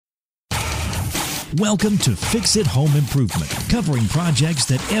Welcome to Fix It Home Improvement, covering projects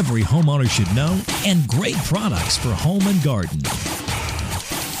that every homeowner should know and great products for home and garden.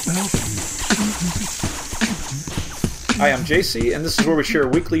 Hi, I'm JC, and this is where we share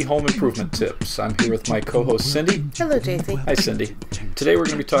weekly home improvement tips. I'm here with my co-host Cindy. Hello, JC. Hi, Cindy. Today we're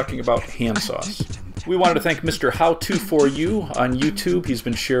going to be talking about handsaws. We wanted to thank Mr. How2For You on YouTube. He's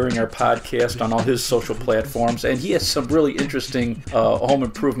been sharing our podcast on all his social platforms, and he has some really interesting home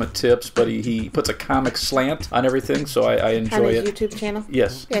improvement tips, but he puts a comic slant on everything, so I enjoy it. On his YouTube channel?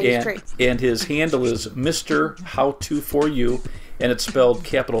 Yes. Yeah, he's great. And his handle is Mr. How2For You, and it's spelled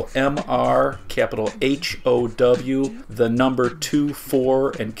capital M-R, capital H-O-W, the number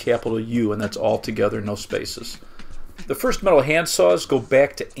 2-4, and capital U, and that's all together, no spaces. The first metal handsaws go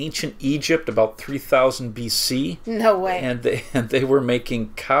back to ancient Egypt, about 3000 BC. No way. And they were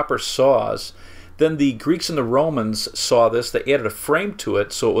making copper saws. Then the Greeks and the Romans saw this. They added a frame to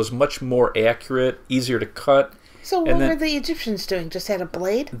it, so it was much more accurate, easier to cut. So what were the Egyptians doing? Just had a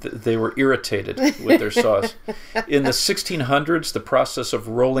blade? They were irritated with their saws. In the 1600s, the process of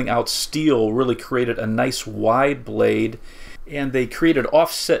rolling out steel really created a nice wide blade, and they created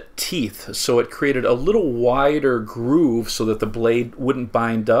offset teeth, so it created a little wider groove so that the blade wouldn't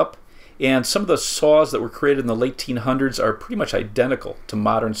bind up. And some of the saws that were created in the late 1800s are pretty much identical to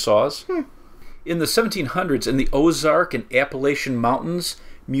modern saws. In the 1700s, in the Ozark and Appalachian Mountains,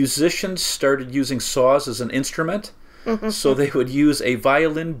 musicians started using saws as an instrument. So they would use a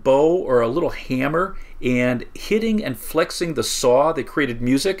violin bow or a little hammer, and hitting and flexing the saw, they created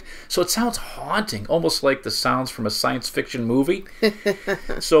music. So it sounds haunting, almost like the sounds from a science fiction movie.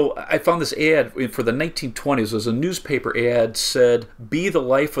 So I found this ad for the 1920s. It was a newspaper ad, said, "Be the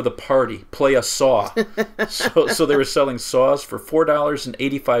life of the party, play a saw." So they were selling saws for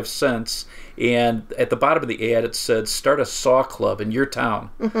 $4.85. And at the bottom of the ad, it said, "Start a saw club in your town."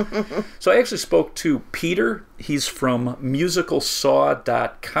 So I actually spoke to Peter. He's from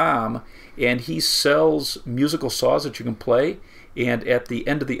musicalsaw.com, and he sells musical saws that you can play. And at the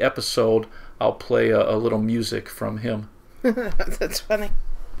end of the episode, I'll play a little music from him. That's funny.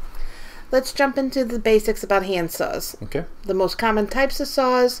 Let's jump into the basics about handsaws. Okay. The most common types of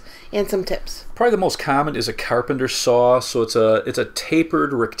saws and some tips. Probably the most common is a carpenter saw. So it's a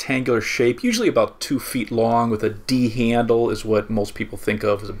tapered rectangular shape, usually about 2 feet long, with a D handle is what most people think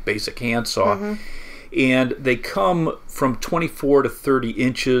of as a basic handsaw. And they come from 24 to 30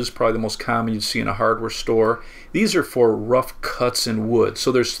 inches, probably the most common you'd see in a hardware store. These are for rough cuts in wood.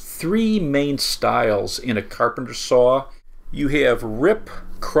 So there's 3 main styles in a carpenter saw. You have rip,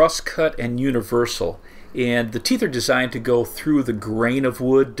 crosscut, and universal. And the teeth are designed to go through the grain of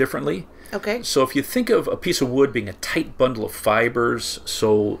wood differently. Okay. So if you think of a piece of wood being a tight bundle of fibers,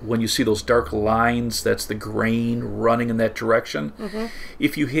 so when you see those dark lines, that's the grain running in that direction.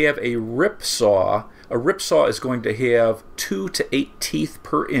 If you have a rip saw is going to have 2 to 8 teeth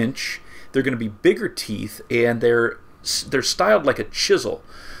per inch. They're going to be bigger teeth, and they're styled like a chisel.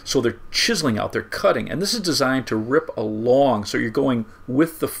 So they're chiseling out, they're cutting, and this is designed to rip along. So you're going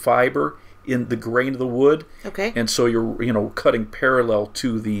with the fiber in the grain of the wood. Okay. And so you're cutting parallel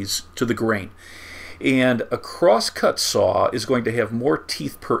to the grain. And a crosscut saw is going to have more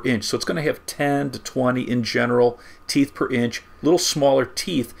teeth per inch. So it's going to have 10 to 20 in general teeth per inch, little smaller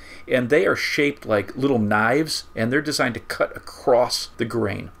teeth, and they are shaped like little knives, and they're designed to cut across the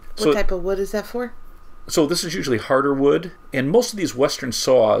grain. What type of wood is that for? So this is usually harder wood, and most of these Western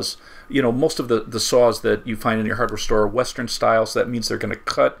saws, most of the saws that you find in your hardware store are Western style, so that means they're going to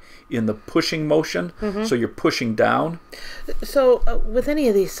cut in the pushing motion, so you're pushing down. So with any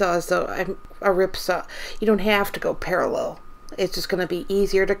of these saws, though, a rip saw, you don't have to go parallel. It's just going to be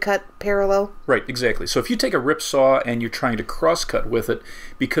easier to cut parallel? Right, exactly. So if you take a rip saw and you're trying to cross-cut with it,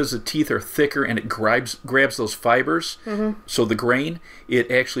 because the teeth are thicker and it grabs those fibers, so the grain, it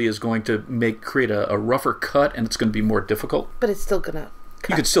actually is going to create a rougher cut, and it's going to be more difficult. But it's still going to cut.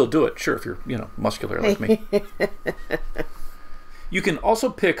 You can still do it, sure, if you're muscular like me. You can also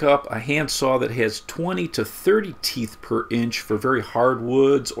pick up a handsaw that has 20 to 30 teeth per inch for very hard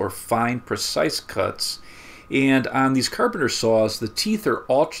woods or fine, precise cuts. And on these carpenter saws, the teeth are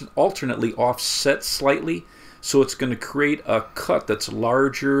alternately offset slightly, so it's going to create a cut that's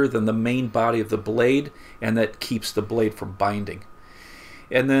larger than the main body of the blade, and that keeps the blade from binding.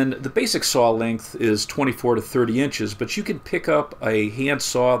 And then the basic saw length is 24 to 30 inches, but you can pick up a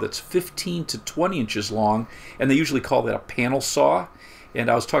handsaw that's 15 to 20 inches long, and they usually call that a panel saw. And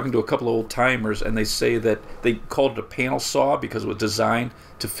I was talking to a couple of old timers, and they say that they called it a panel saw because it was designed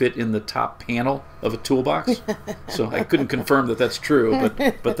to fit in the top panel of a toolbox. So I couldn't confirm that that's true,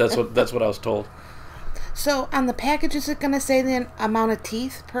 but that's what I was told. So on the package, is it going to say the amount of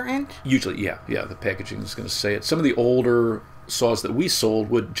teeth per inch? Usually, yeah, the packaging is going to say it. Some of the older saws that we sold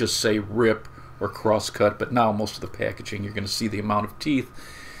would just say rip or crosscut, but now most of the packaging you're going to see the amount of teeth.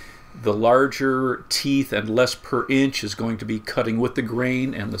 The larger teeth and less per inch is going to be cutting with the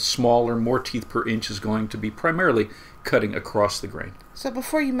grain, and the smaller, more teeth per inch is going to be primarily cutting across the grain. So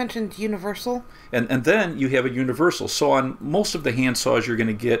before you mentioned universal. And then you have a universal. So on most of the hand saws, you're going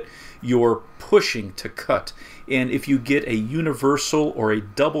to get your pushing to cut. And if you get a universal or a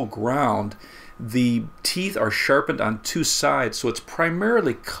double ground, the teeth are sharpened on two sides, so it's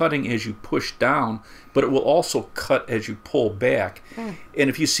primarily cutting as you push down, but it will also cut as you pull back. And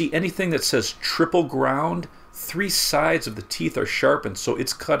if you see anything that says triple ground, 3 sides of the teeth are sharpened, so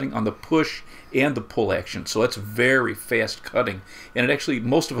it's cutting on the push and the pull action. So that's very fast cutting. And it actually,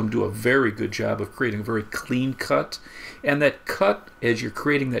 most of them do a very good job of creating a very clean cut. And that cut, as you're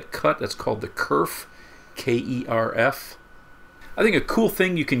creating that cut, that's called the kerf, K-E-R-F. I think a cool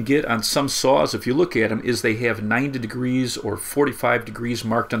thing you can get on some saws, if you look at them, is they have 90 degrees or 45 degrees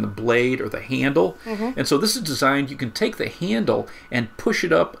marked on the blade or the handle. And so this is designed, you can take the handle and push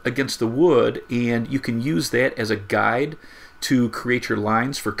it up against the wood, and you can use that as a guide to create your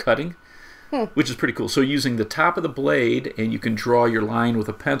lines for cutting, which is pretty cool. So using the top of the blade, and you can draw your line with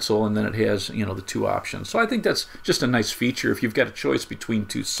a pencil, and then it has, you know, the 2 options. So I think that's just a nice feature if you've got a choice between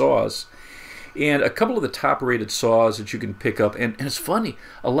 2 saws. And a couple of the top-rated saws that you can pick up, and it's funny,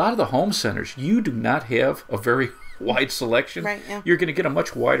 a lot of the home centers, you do not have a very wide selection. Right, yeah. You're going to get a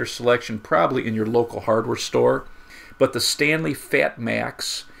much wider selection probably in your local hardware store. But the Stanley Fat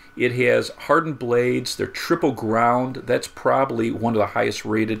Max, it has hardened blades, they're triple ground, that's probably one of the highest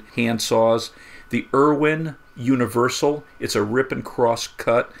rated hand saws. The Irwin Universal, it's a rip and cross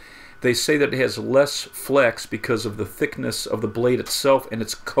cut. They say that it has less flex because of the thickness of the blade itself, and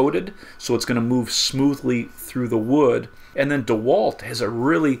it's coated, so it's going to move smoothly through the wood. And then DeWalt has a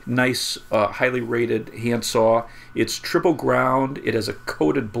really nice, highly rated hand saw. It's triple ground, it has a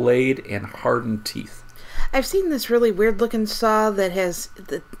coated blade and hardened teeth. I've seen this really weird looking saw that has,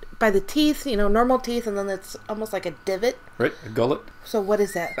 by the teeth, you know, normal teeth, and then it's almost like a divot. Right, a gullet. So what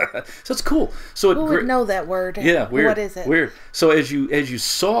is that? So it's cool. So Who would know that word? Yeah, weird. What is it? Weird. So as you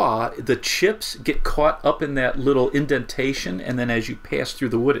saw, the chips get caught up in that little indentation, and then as you pass through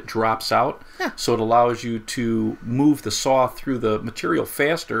the wood, it drops out. Huh. So it allows you to move the saw through the material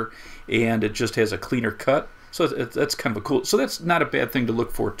faster, and it just has a cleaner cut. So that's kind of a cool. So that's not a bad thing to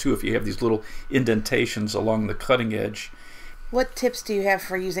look for too if you have these little indentations along the cutting edge. What tips do you have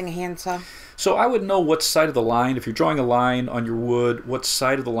for using a handsaw? So I would know what side of the line, if you're drawing a line on your wood, what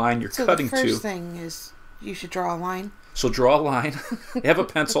side of the line you're cutting to. So the first thing is you should draw a line. So draw a line, have a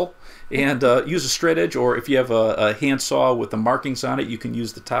pencil, and use a straight edge, or if you have a handsaw with the markings on it, you can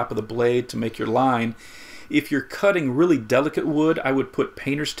use the top of the blade to make your line. If you're cutting really delicate wood, I would put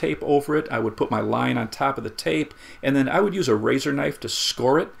painter's tape over it. I would put my line on top of the tape, and then I would use a razor knife to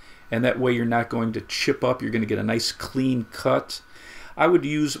score it, and that way you're not going to chip up. You're going to get a nice clean cut. I would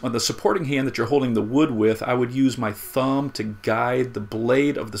use, on the supporting hand that you're holding the wood with, I would use my thumb to guide the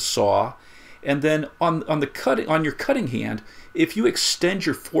blade of the saw. And then on your cutting hand, if you extend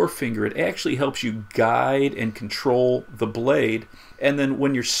your forefinger, it actually helps you guide and control the blade. And then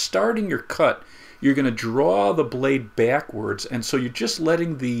when you're starting your cut, you're going to draw the blade backwards, and so you're just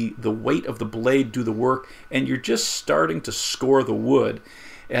letting the weight of the blade do the work, and you're just starting to score the wood.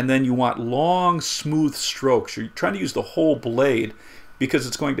 And then you want long, smooth strokes. You're trying to use the whole blade because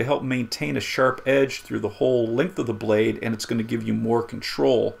it's going to help maintain a sharp edge through the whole length of the blade, and it's going to give you more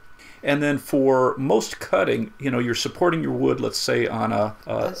control. And then for most cutting, you know, you're supporting your wood, let's say on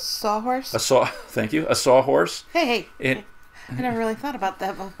a sawhorse? Thank you, a sawhorse. Hey. And, I never really thought about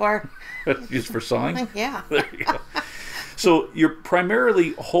that before. Used for sawing? Yeah. There you go. So you're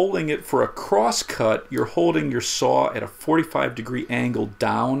primarily holding it for a cross cut. You're holding your saw at a 45-degree angle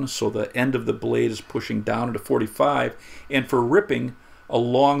down, so the end of the blade is pushing down at a 45. And for ripping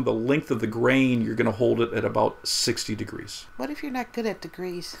along the length of the grain, you're going to hold it at about 60 degrees. What if you're not good at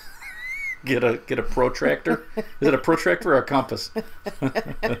degrees? Get a protractor. Is it a protractor or a compass?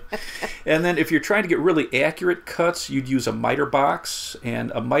 And then if you're trying to get really accurate cuts, you'd use a miter box.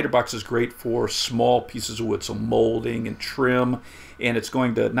 And a miter box is great for small pieces of wood, so molding and trim. And it's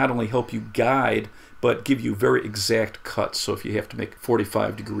going to not only help you guide, but give you very exact cuts. So if you have to make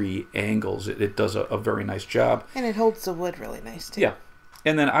 45-degree angles, it does a very nice job. And it holds the wood really nice, too. Yeah.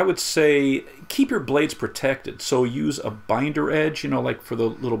 And then I would say keep your blades protected. So use a binder edge, you know, like for the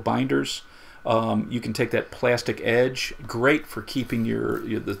little binders. You can take that plastic edge, great for keeping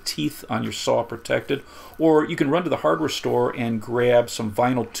the teeth on your saw protected. Or you can run to the hardware store and grab some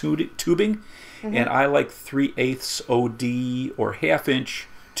vinyl tubing, and I like 3/8 OD or 1/2 inch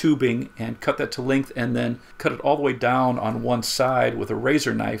tubing and cut that to length and then cut it all the way down on one side with a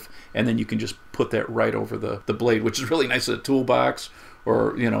razor knife, and then you can just put that right over the blade, which is really nice in a toolbox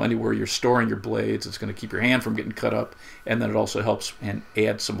or anywhere you're storing your blades. It's going to keep your hand from getting cut up, and then it also helps and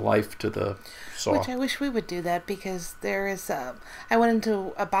adds some life to the saw. Which I wish we would do that, because there is I went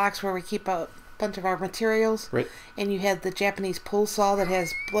into a box where we keep a bunch of our materials, Right. and you had the Japanese pull saw that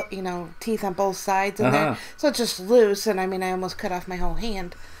has teeth on both sides in there, so it's just loose, and I almost cut off my whole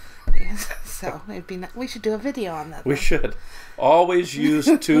hand. So it'd be we should do a video on that. We should always use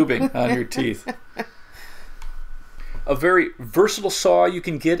tubing on your teeth. A very versatile saw you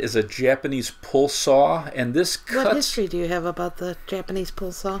can get is a Japanese pull saw, and this cuts. What history do you have about the Japanese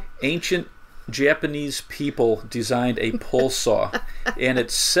pull saw? Ancient Japanese people designed a pull saw, and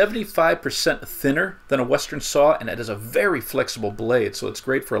it's 75% thinner than a Western saw, and it has a very flexible blade, so it's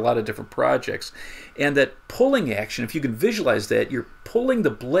great for a lot of different projects. And that pulling action, if you can visualize that, you're pulling the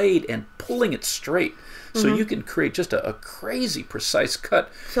blade and pulling it straight, so you can create just a crazy precise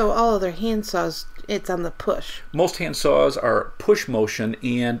cut. So all other hand saws, it's on the push. Most hand saws are push motion,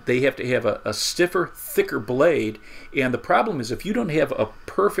 and they have to have a stiffer, thicker blade. And the problem is, if you don't have a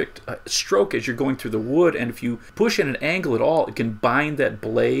perfect stroke as you're going through the wood, and if you push at an angle at all, it can bind that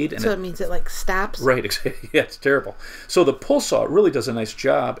blade. And so it means it stops? Right, exactly. Yeah, it's terrible. So the pull saw really does a nice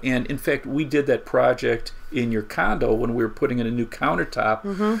job. And in fact, we did that project in your condo when we were putting in a new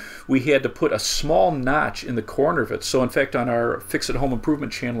countertop. We had to put a small notch in the corner of it. So in fact, on our Fix It Home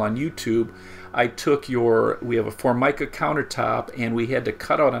Improvement channel on YouTube, I took we have a Formica countertop, and we had to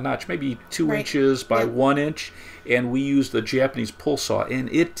cut out a notch, maybe 2 inches by 1 inch, and we used the Japanese pull saw, and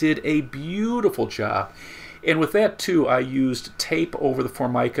it did a beautiful job. And with that too, I used tape over the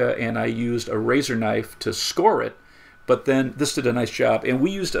Formica, and I used a razor knife to score it. But then this did a nice job, and we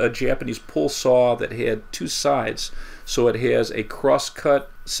used a Japanese pull saw that had two sides. So it has a cross-cut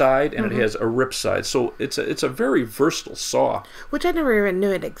side and it has a rip side. So it's a very versatile saw. Which I never even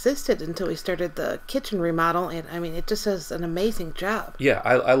knew it existed until we started the kitchen remodel, and it just does an amazing job. Yeah,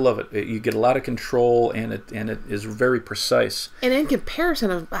 I love it. You get a lot of control, and it is very precise. And in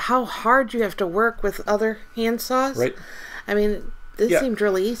comparison of how hard you have to work with other hand saws, right? This seemed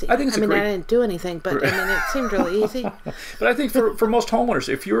really easy. I think it's I didn't do anything, but it seemed really easy. But I think for most homeowners,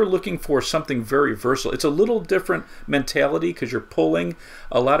 if you're looking for something very versatile, it's a little different mentality because you're pulling.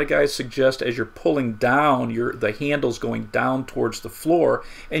 A lot of guys suggest as you're pulling down, the handle's going down towards the floor,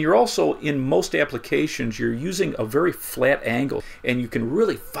 and you're also, in most applications, you're using a very flat angle, and you can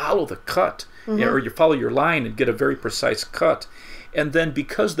really follow the cut, or you follow your line and get a very precise cut. And then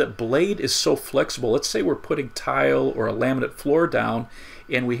because the blade is so flexible, let's say we're putting tile or a laminate floor down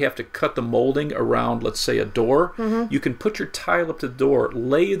and we have to cut the molding around, let's say, a door, you can put your tile up to the door,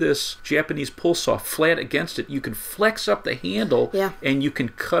 lay this Japanese pull saw flat against it, you can flex up the handle, and you can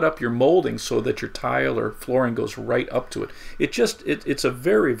cut up your molding so that your tile or flooring goes right up to it. It's a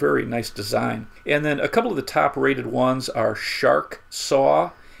very, very nice design. And then a couple of the top rated ones are Shark Saw.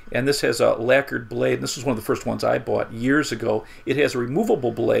 And this has a lacquered blade. And this was one of the first ones I bought years ago. It has a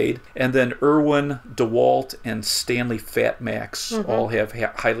removable blade. And then Irwin, DeWalt, and Stanley Fatmax all have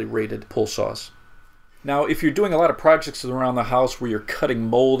highly rated pull saws. Now, if you're doing a lot of projects around the house where you're cutting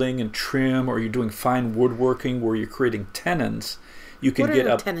molding and trim, or you're doing fine woodworking where you're creating tenons, you can get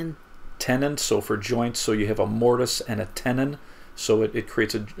a tenon. So for joints, so you have a mortise and a tenon. So it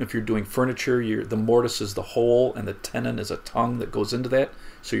creates if you're doing furniture, the mortise is the hole and the tenon is a tongue that goes into that.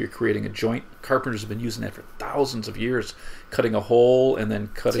 So you're creating a joint. Carpenters have been using that for thousands of years, cutting a hole and then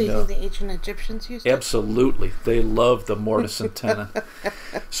cutting So you think the ancient Egyptians used it? Absolutely. They love the mortise and tenon.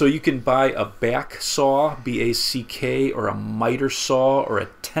 So you can buy a back saw, B-A-C-K, or a miter saw, or a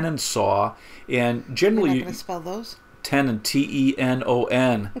tenon saw. And generally... You're not going to spell those? Tenon,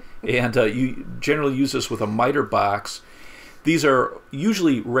 T-E-N-O-N. And you generally use this with a miter box. These are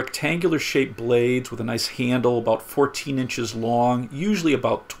usually rectangular shaped blades with a nice handle, about 14 inches long, usually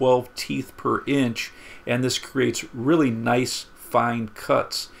about 12 teeth per inch, and this creates really nice fine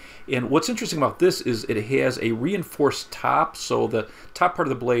cuts. And what's interesting about this is it has a reinforced top, so the top part of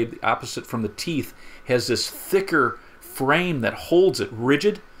the blade, the opposite from the teeth, has this thicker frame that holds it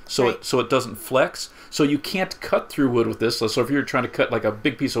rigid, so it doesn't flex. So you can't cut through wood with this. So if you're trying to cut like a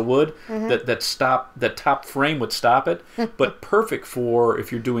big piece of wood, that top frame would stop it. But perfect for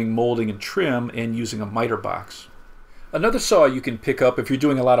if you're doing molding and trim and using a miter box. Another saw you can pick up if you're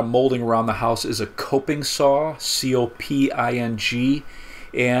doing a lot of molding around the house is a coping saw, C-O-P-I-N-G.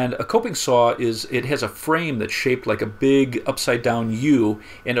 And a coping saw it has a frame that's shaped like a big upside down U,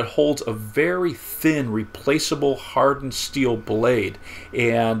 and it holds a very thin, replaceable hardened steel blade.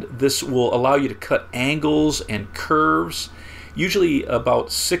 And this will allow you to cut angles and curves. Usually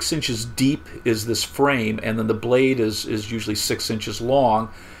about 6 inches deep is this frame, and then the blade is usually 6 inches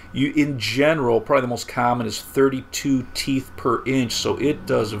long. In general, probably the most common is 32 teeth per inch, so it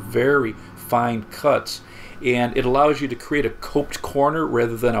does very fine cuts. And it allows you to create a coped corner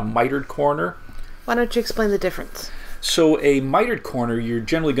rather than a mitered corner. Why don't you explain the difference? So a mitered corner, you're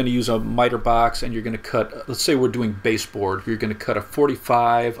generally going to use a miter box, and you're going to cut, let's say we're doing baseboard, you're going to cut a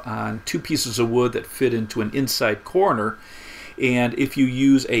 45 on 2 pieces of wood that fit into an inside corner. And if you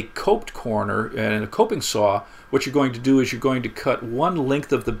use a coped corner and a coping saw, what you're going to do is you're going to cut one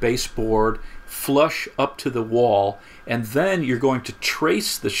length of the baseboard flush up to the wall, and then you're going to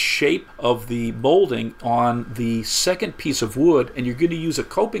trace the shape of the molding on the second piece of wood, and you're going to use a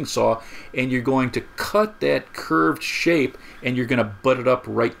coping saw, and you're going to cut that curved shape, and you're going to butt it up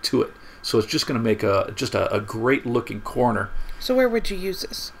right to it. So it's just going to make a great looking corner. So where would you use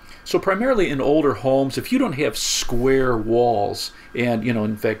this? So primarily in older homes, if you don't have square walls, and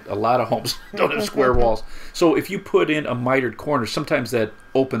in fact a lot of homes don't have square walls, so if you put in a mitered corner, sometimes that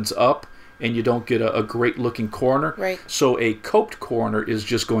opens up and you don't get a great looking corner. Right. So a coped corner is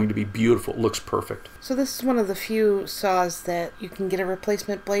just going to be beautiful. It looks perfect. So this is one of the few saws that you can get a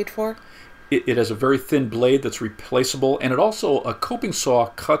replacement blade for? It has a very thin blade that's replaceable, and it also, a coping saw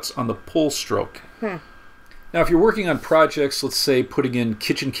cuts on the pull stroke. Now, if you're working on projects, let's say putting in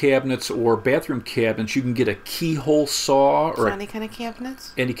kitchen cabinets or bathroom cabinets, you can get a keyhole saw, or any kind of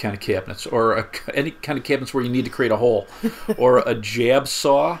cabinets? Any kind of cabinets, or any kind of cabinets where you need to create a hole, or a jab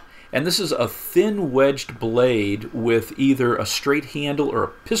saw. And this is a thin wedged blade with either a straight handle or a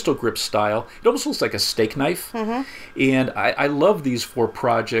pistol grip style. It almost looks like a steak knife. And I love these for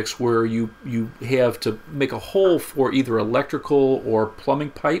projects where you have to make a hole for either electrical or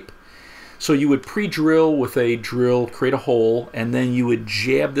plumbing pipe. So you would pre-drill with a drill, create a hole, and then you would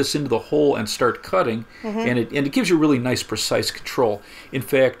jab this into the hole and start cutting, and it gives you really nice, precise control. In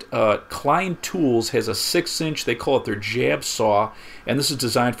fact, Klein Tools has a 6-inch, they call it their jab saw, and this is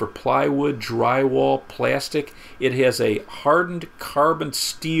designed for plywood, drywall, plastic. It has a hardened carbon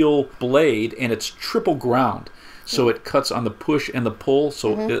steel blade, and it's triple ground. So it cuts on the push and the pull,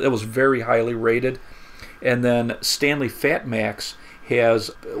 so it was very highly rated. And then Stanley FatMax has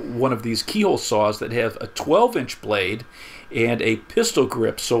one of these keyhole saws that have a 12-inch blade and a pistol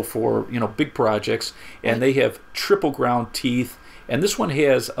grip, so for big projects, and they have triple ground teeth, and this one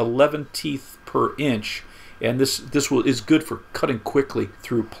has 11 teeth per inch, and this is good for cutting quickly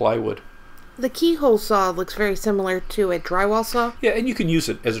through plywood. The keyhole saw looks very similar to a drywall saw. Yeah, and you can use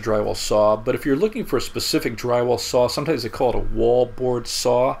it as a drywall saw, but if you're looking for a specific drywall saw, sometimes they call it a wall board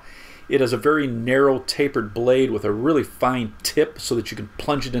saw. It has a very narrow tapered blade with a really fine tip so that you can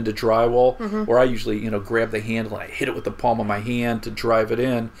plunge it into drywall. Or I usually, grab the handle and I hit it with the palm of my hand to drive it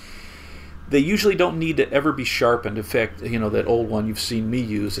in. They usually don't need to ever be sharpened. In fact, that old one you've seen me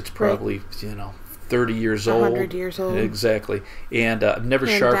use, it's probably, 30 years old. 100 years old. Exactly. And I've never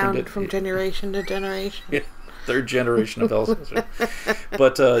sharpened it. From generation to generation. Yeah. 3rd generation of Elsa.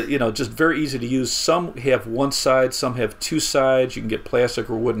 But, just very easy to use. Some have one side, some have 2 sides. You can get plastic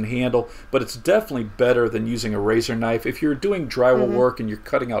or wooden handle, but it's definitely better than using a razor knife. If you're doing drywall work and you're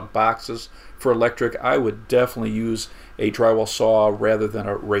cutting out boxes for electric, I would definitely use a drywall saw rather than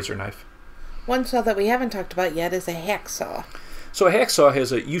a razor knife. One saw that we haven't talked about yet is a hacksaw. So a hacksaw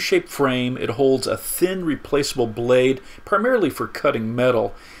has a U-shaped frame. It holds a thin replaceable blade, primarily for cutting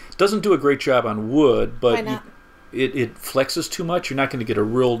metal. Doesn't do a great job on wood, but Why not? It flexes too much. You're not going to get a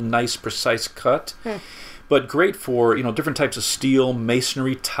real nice, precise cut. But great for different types of steel,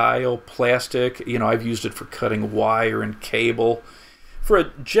 masonry, tile, plastic. I've used it for cutting wire and cable. For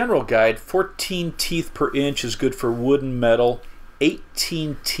a general guide, 14 teeth per inch is good for wood and metal,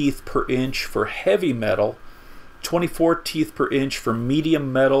 18 teeth per inch for heavy metal, 24 teeth per inch for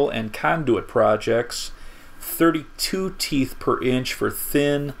medium metal and conduit projects, 32 teeth per inch for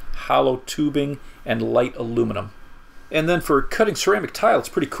thin, hollow tubing, and light aluminum. And then for cutting ceramic tile, it's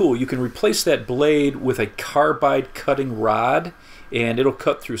pretty cool. You can replace that blade with a carbide cutting rod, and it'll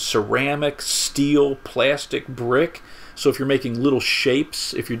cut through ceramic, steel, plastic, brick. So if you're making little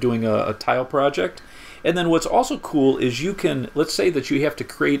shapes, if you're doing a tile project. And then what's also cool is you can, let's say that you have to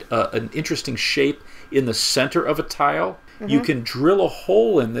create an interesting shape in the center of a tile. You can drill a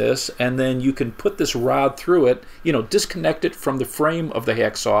hole in this, and then you can put this rod through it, disconnect it from the frame of the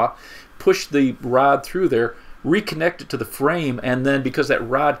hacksaw, push the rod through there, reconnect it to the frame, and then because that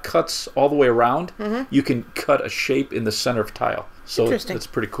rod cuts all the way around, you can cut a shape in the center of tile. So Interesting. it's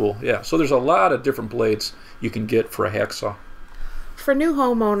pretty cool. Yeah. So there's a lot of different blades you can get for a hacksaw. For new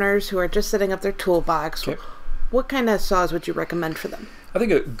homeowners who are just setting up their toolbox, Okay. what kind of saws would you recommend for them? I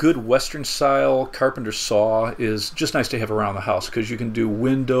think a good Western style carpenter saw is just nice to have around the house because you can do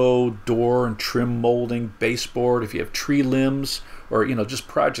window, door, and trim molding, baseboard. If you have tree limbs or just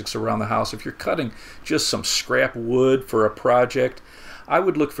projects around the house, if you're cutting just some scrap wood for a project, I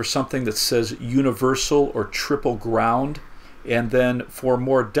would look for something that says universal or triple ground. And then for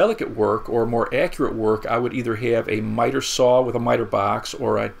more delicate work or more accurate work, I would either have a miter saw with a miter box,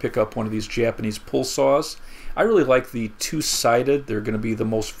 or I'd pick up one of these Japanese pull saws. I really like the two-sided. They're going to be the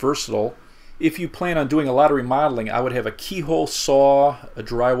most versatile. If you plan on doing a lot of remodeling, I would have a keyhole saw, a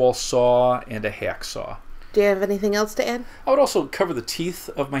drywall saw, and a hacksaw. Do you have anything else to add? I would also cover the teeth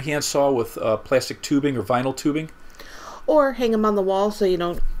of my handsaw with plastic tubing or vinyl tubing. Or hang them on the wall so you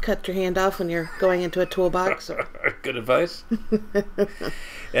don't cut your hand off when you're going into a toolbox. Or... Good advice.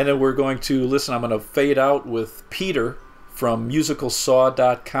 And then we're going to listen. I'm going to fade out with Peter from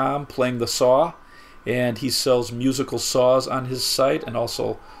musicalsaw.com playing the saw. And he sells musical saws on his site and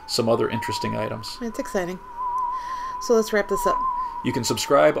also some other interesting items. It's exciting. So let's wrap this up. You can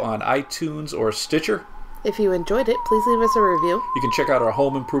subscribe on iTunes or Stitcher. If you enjoyed it, please leave us a review. You can check out our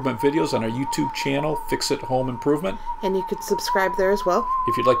home improvement videos on our YouTube channel, Fix It Home Improvement. And you could subscribe there as well.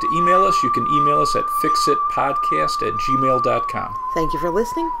 If you'd like to email us, you can email us at fixitpodcast@gmail.com. Thank you for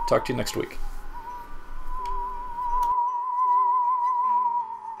listening. Talk to you next week.